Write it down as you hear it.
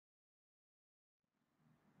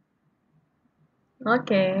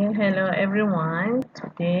Okay, hello everyone.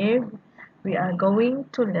 Today we are going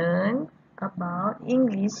to learn about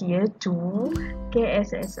English Year 2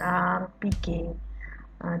 Kssrpk.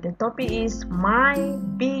 The topic is My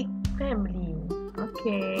Big Family.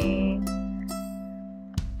 Okay,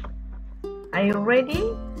 are you ready?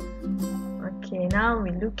 Okay, now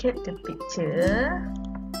we look at the picture.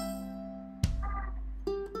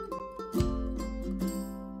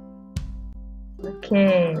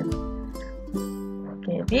 Okay,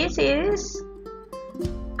 this is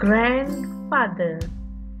grandfather,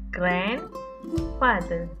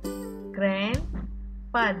 grandfather,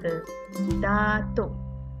 datuk,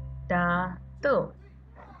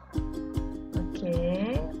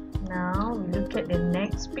 Okay, now we look at the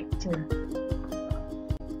next picture.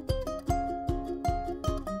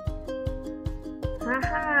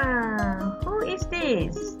 Haha, who is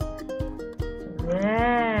this?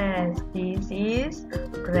 Yes, this is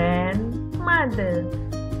grandmother,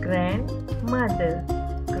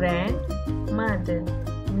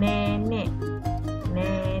 nenek.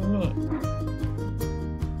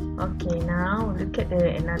 Okay, now look at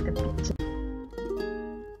another picture.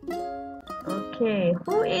 Okay,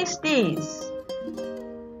 who is this?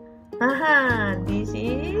 Haha, this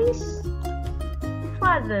is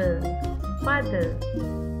father,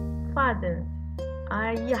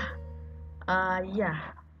 ayah.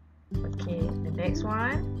 Okay, the next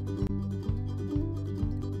one.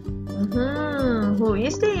 Who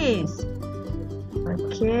is this?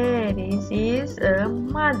 Okay, this is a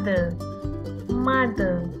mother,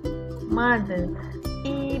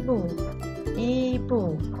 ibu.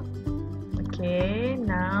 Okay,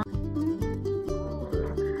 now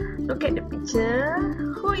look at the picture.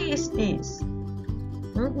 Who is this?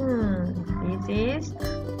 This is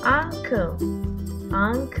uncle,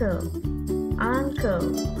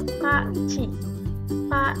 pakcik.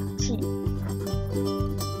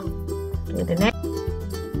 Okay, the next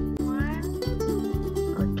one.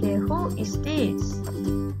 Okay, who is this?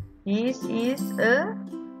 This is a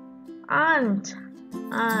aunt,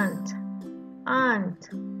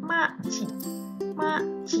 makcik.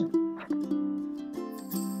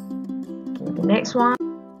 Okay, the next one.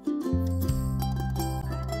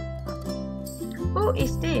 Who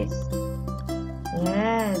is this?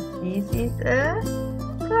 Yes, this is a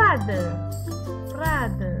brother,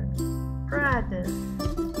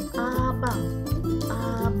 abang.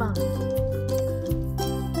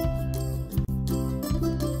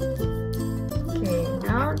 Okay,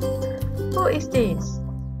 now who is this?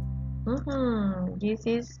 This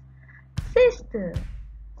is sister,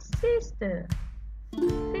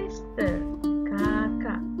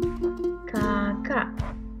 kakak.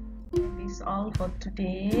 This is all for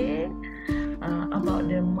today about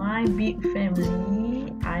the My Big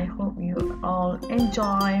Family. I hope you all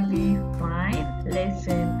enjoy with my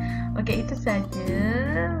lesson. Okay, itu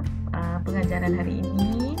saja pengajaran hari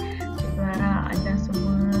ini. Saya harap anda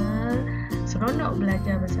semua seronok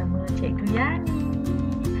belajar bersama Cikgu Yani.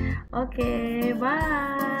 Okay,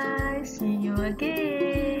 bye. See you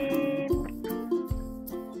again.